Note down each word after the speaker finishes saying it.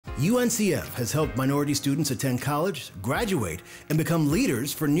UNCF has helped minority students attend college, graduate, and become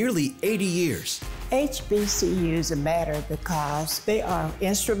leaders for nearly 80 years. HBCUs matter because they are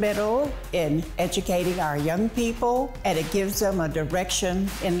instrumental in educating our young people, and it gives them a direction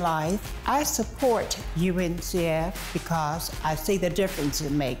in life. I support UNCF because I see the difference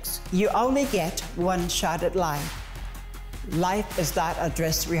it makes. You only get one shot at life. Life is not a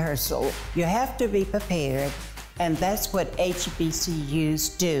dress rehearsal. You have to be prepared, and that's what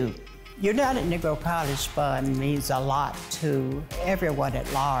HBCUs do. United Negro College Fund means a lot to everyone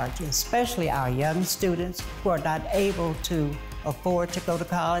at large, especially our young students who are not able to afford to go to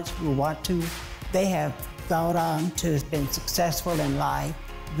college, who want to. They have gone on to been successful in life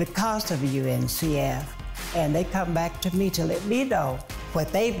because of UNCF, and they come back to me to let me know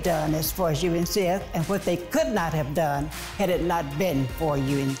what they've done as far as UNCF and what they could not have done had it not been for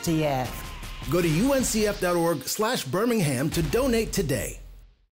UNCF. Go to uncf.org/Birmingham to donate today.